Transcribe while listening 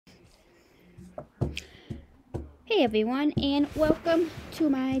Hey everyone, and welcome to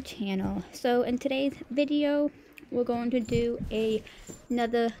my channel. So in today's video we're going to do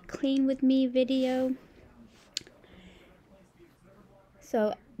another clean with me video.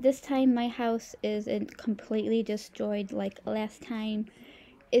 So this time my house isn't completely destroyed like last time.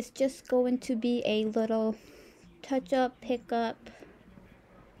 It's just going to be a little touch up, pick up,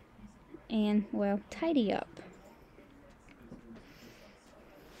 and well, tidy up.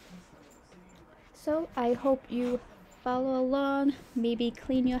 So I hope you follow along, maybe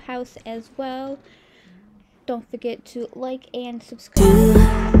clean your house as well. Don't forget to like and subscribe.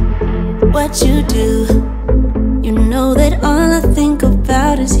 Do what you do. You know that all I think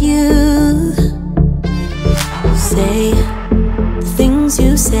about is you. Say the things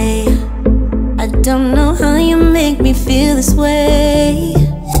you say. I don't know how you make me feel this way.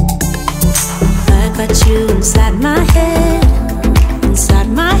 I got you inside my head,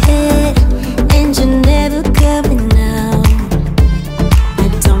 and you're never coming out. I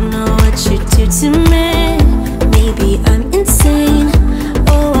don't know what you do to me. Maybe I'm insane.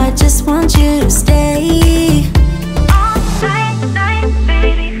 Oh, I just want you to stay. All night,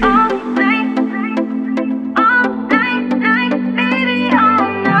 baby, all night. All night, baby,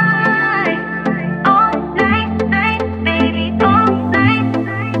 all night. All night, baby, all night.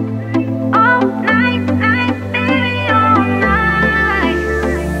 All night, baby, all night.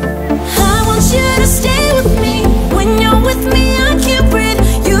 I want you to stay with me. When you're with me, I can't breathe.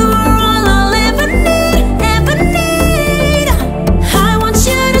 You are all I'll ever need, ever need. I want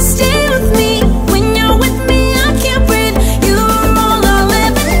you to stay with me. When you're with me, I can't breathe. You are all I'll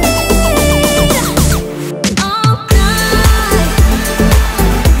ever need. All night.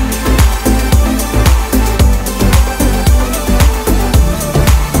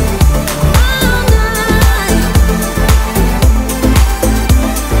 All night.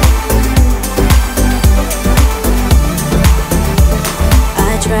 I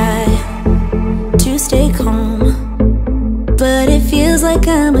try to stay calm, but it feels like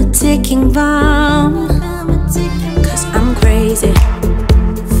I'm a ticking bomb. Cause I'm crazy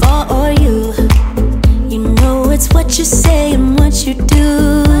for you. You know it's what you say and what you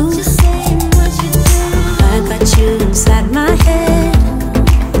do. I got you inside my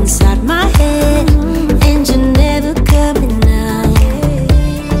head, and you're never coming out.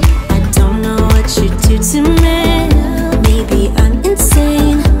 I don't know what you do to me. Maybe I'm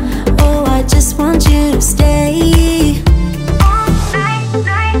insane. Oh, I just want you to stay. All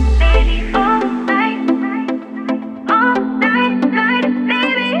night, baby, all night. All night,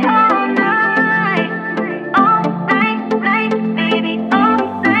 baby, all night. All night, baby, all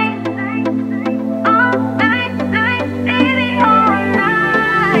night. All night, baby, all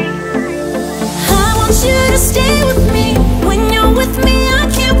night. I want you to stay with me. When you're with me, I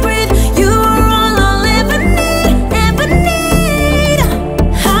can't breathe. You are all I'll ever need, ever need.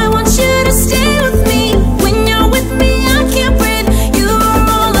 I want you to stay with me. When you're with me, I can't breathe. You are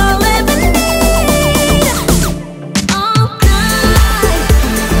all I'll ever need. All night.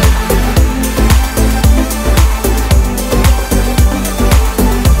 All night.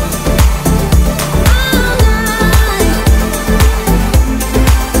 All night. All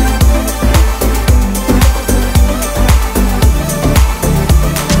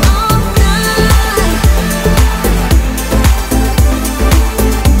night.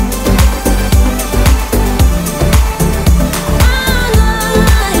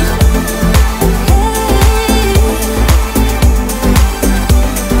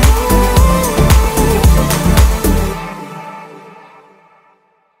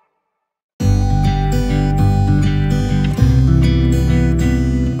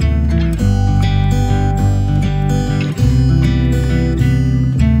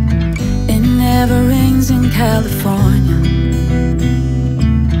 It never rains in California.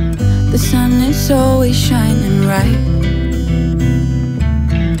 The sun is always shining bright.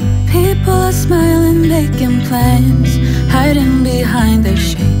 People are smiling, making plans, hiding behind their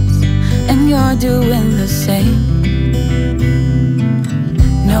shades, and you're doing the same.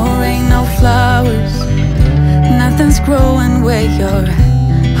 No rain, no flowers, nothing's growing where you're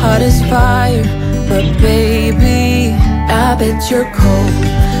at. Heart is fire, but baby, I bet you're cold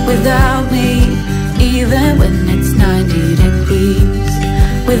without me. Even when it's 90 degrees,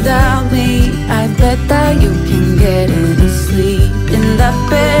 without me, I bet that you can get any sleep in that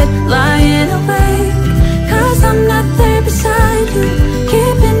bed, lying awake. Cause I'm not there beside you,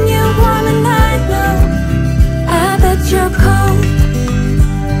 keeping you warm at night now. I bet you're cold.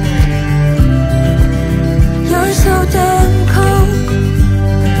 You're so damn cold.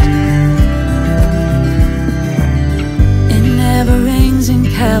 It never rains in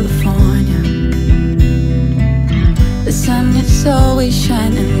California. is always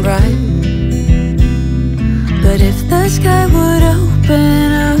shining bright. But if the sky would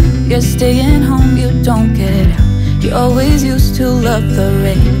open up, you're staying home, you don't get out. You always used to love the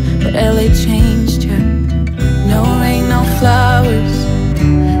rain, but LA changed you. No rain, no flowers,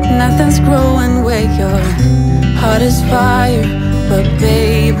 nothing's growing where you're at. Heart is fire, but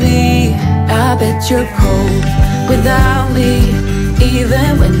baby, I bet you're cold without me.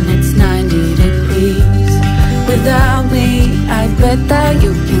 Even when it's 90 degrees without me, I bet that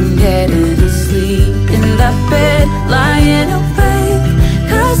you can get any sleep in that bed, lying awake.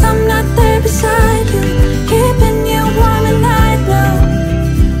 Cause I'm not there beside you, keeping you warm and I know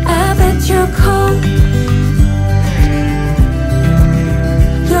I bet you're cold.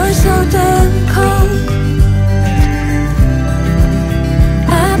 You're so damn cold.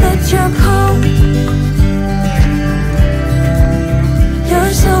 I bet you're cold.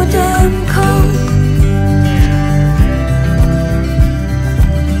 You're so damn cold.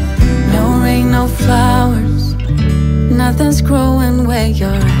 No rain, no flowers, nothing's growing where you're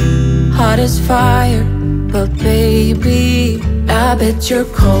at. Heart is fire, but baby, I bet you're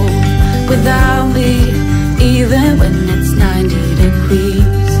cold without me. Even when it's 90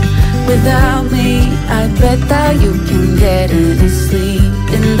 degrees without me, I bet that you can get any sleep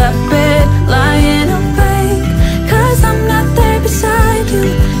in that bed, lying awake. Cause I'm not there beside you,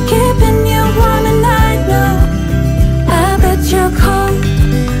 keeping you warm and I know I bet you're cold.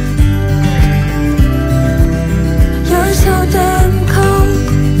 You're so damn cold.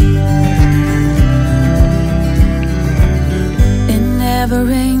 It never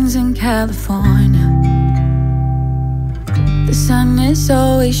rains in California. The sun is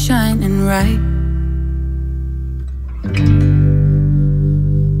always shining right.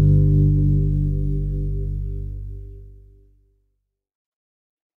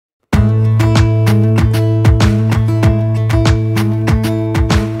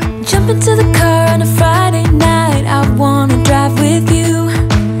 Jump into the car on a Friday night, I wanna drive with you.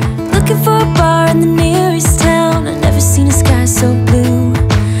 Looking for a bar in the nearest town, I've never seen a sky so blue.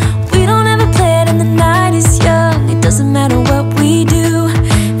 We don't ever play it and the night is young, it doesn't matter what we do.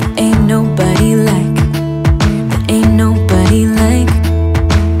 There ain't nobody like, there ain't nobody like.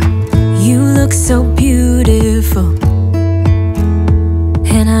 You look so beautiful,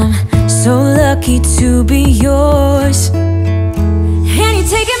 and I'm so lucky to be yours. And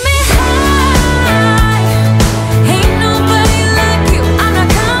you're taking me high, ain't nobody like you, I'm not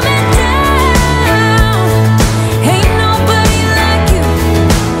coming down. Ain't nobody like you,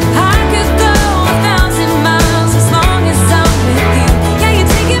 I could go 1,000 miles as long as I'm with you. Yeah,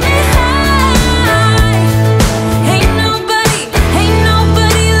 you're taking me high, ain't nobody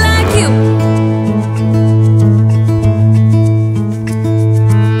like you.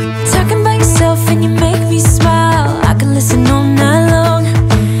 Talking about yourself and you make me smile, I can listen all night long.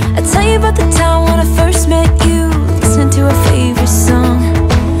 I tell you about the time when I first met you, listening to our favorite song.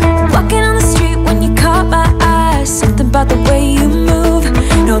 Walking on the street when you caught my eye, something about the way you move.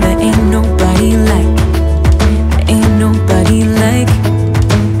 No, there ain't nobody like, there ain't nobody like.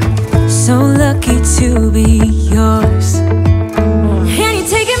 So lucky to be yours. And you're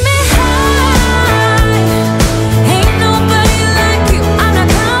taking me high, ain't nobody like you, I'm not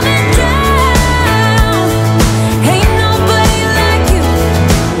coming down. Ain't nobody like you,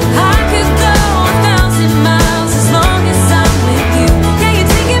 I could go 1,000 miles as long as I'm with you. Yeah,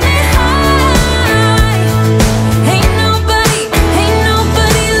 you're taking me high, ain't nobody like you. Ain't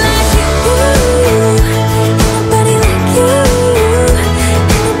nobody like you, ain't nobody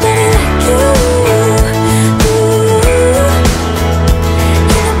like you. Ain't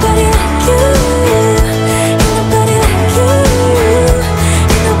nobody like you, ain't nobody like you,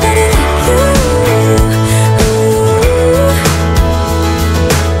 ain't nobody like you.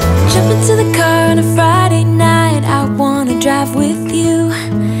 Jump into the car on a Friday night, I wanna drive with you.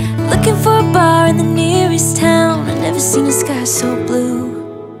 Looking for a bar in the nearest town, I've never seen a sky so blue.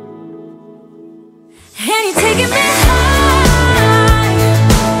 And you're taking me high,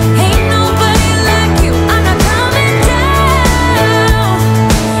 ain't nobody like you, I'm not coming down.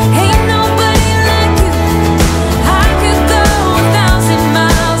 Ain't nobody like you, I could go 1,000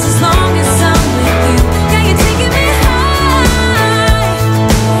 miles as long as I'm with you. Yeah, you're taking me high,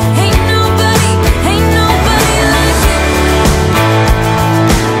 ain't nobody like you. Ain't nobody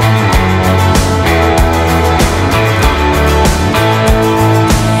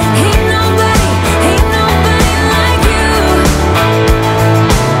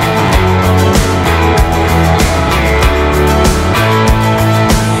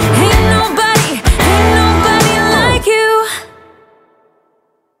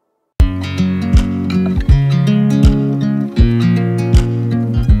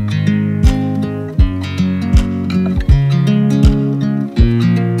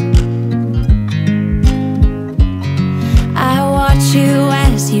you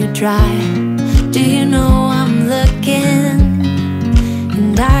as you drive. Do you know I'm looking?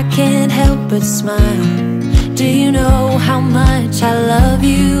 And I can't help but smile. Do you know how much I love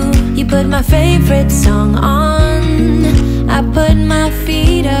you? You put my favorite song on, I put my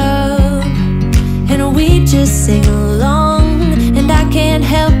feet up, and we just sing along. And I can't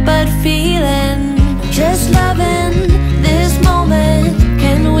help but feeling, just loving this moment.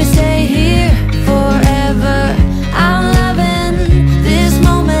 Can we stay here forever? I'm loving this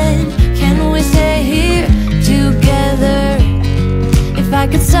moment. Can we stay here together? If I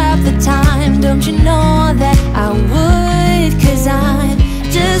could stop the time, don't you know that I would? 'Cause I'm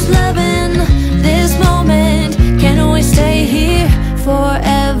just loving this moment. Can we stay here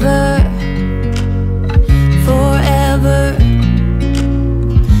forever? Forever,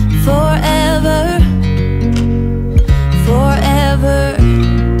 forever, forever.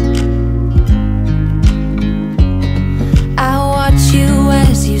 I watch you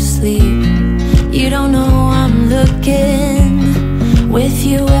as you sleep. You don't know I'm looking. With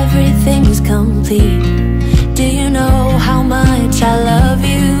you everything's complete. Do you know how much I love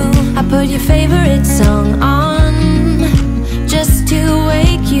you? I put your favorite song on just to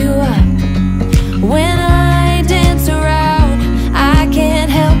wake you up. When I dance around, I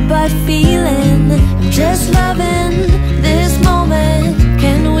can't help but feeling, I'm just loving this moment.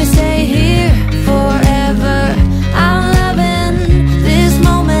 Can we stay here forever? I'm loving this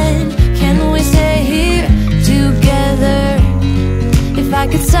moment. Can we stay here together? If I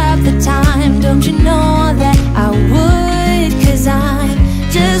could stop the time, don't you know that I would? 'Cause I'm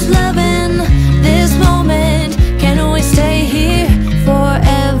just loving this moment. Can we stay here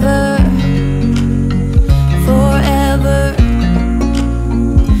forever? Forever,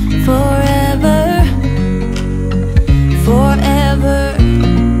 forever, forever.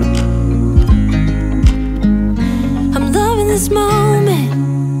 I'm loving this moment.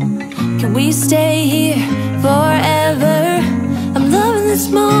 Can we stay here forever? I'm loving this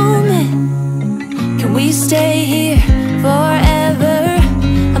moment. Can we stay here forever?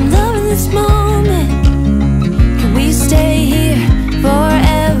 I'm loving this moment. Can we stay here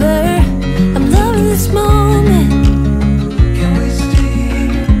forever? I'm loving this moment. Can we stay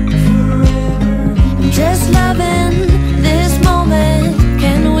here forever? I'm just loving this moment.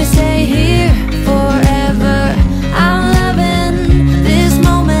 Can we stay here forever? I'm loving this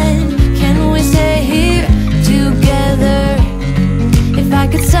moment. Can we stay here together? If I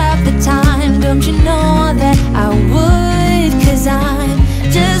could stop the time, don't you know that I would? 'Cause I'm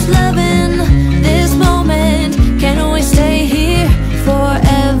just loving this moment. Can we stay here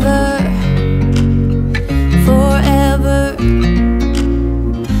forever? Forever,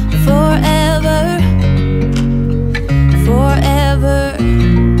 forever, forever.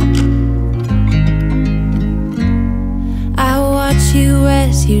 I watch you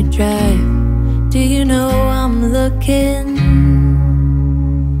as you drive. Do you know I'm looking?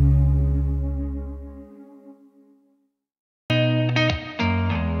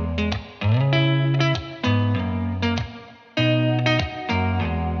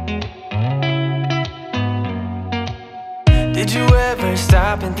 Did you ever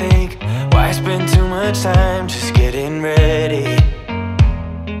stop and think, why spend too much time just getting ready?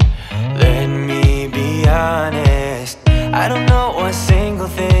 Let me be honest, I don't know a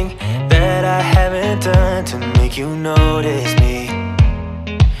single thing that I haven't done to make you notice me.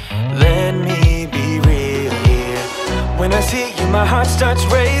 Let me be real here. When I see you, my heart starts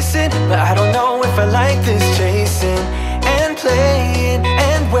racing, but I don't know if I like this chasing and playing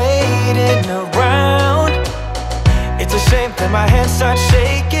and waiting around. It's a shame that my hands start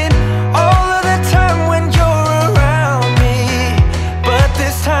shaking all of the time when you're around me. But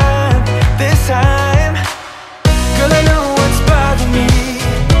this time, girl, I know what's bothering me.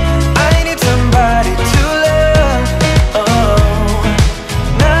 I need somebody to love. Oh,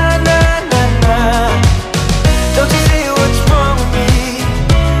 nah, nah, nah, nah. Don't you see what's wrong with me?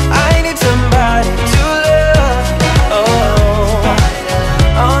 I need somebody to love. Oh,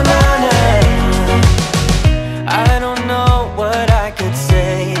 oh, nah, nah. I don't know what I could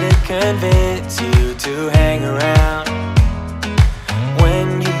say to convince you to hang around when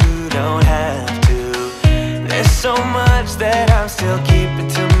you don't have to. There's so much that I'm still keeping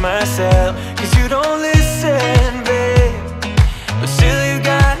to myself, 'cause you don't listen, babe. But still you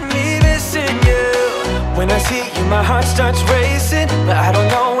got me missing you. When I see you, my heart starts racing, but I don't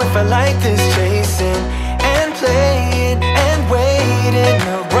know if I like this chasing and playing and waiting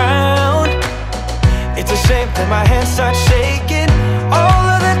around. It's a shame that my hands start shaking all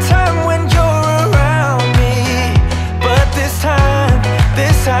of the time when you're around me. But this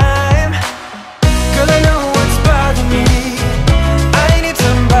time, girl, I know what's bothering me. I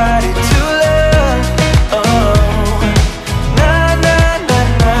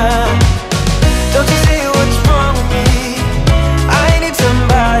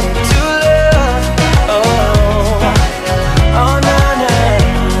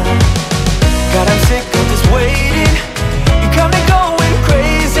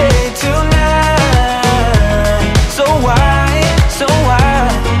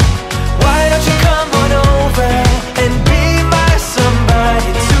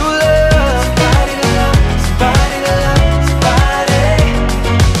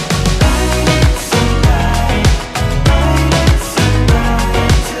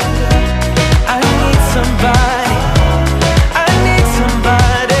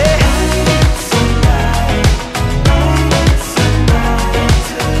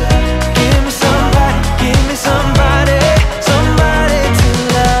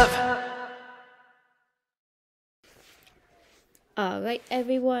Alright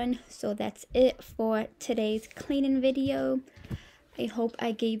everyone, so that's it for today's cleaning video. I hope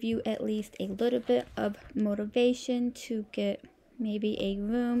I gave you at least a little bit of motivation to get maybe a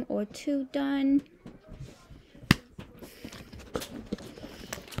room or two done.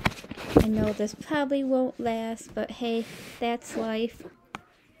 I know this probably won't last, but hey, that's life.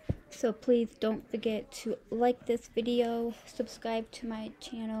 So please don't forget to like this video, subscribe to my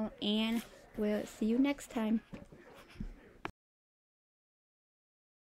channel, and we'll see you next time.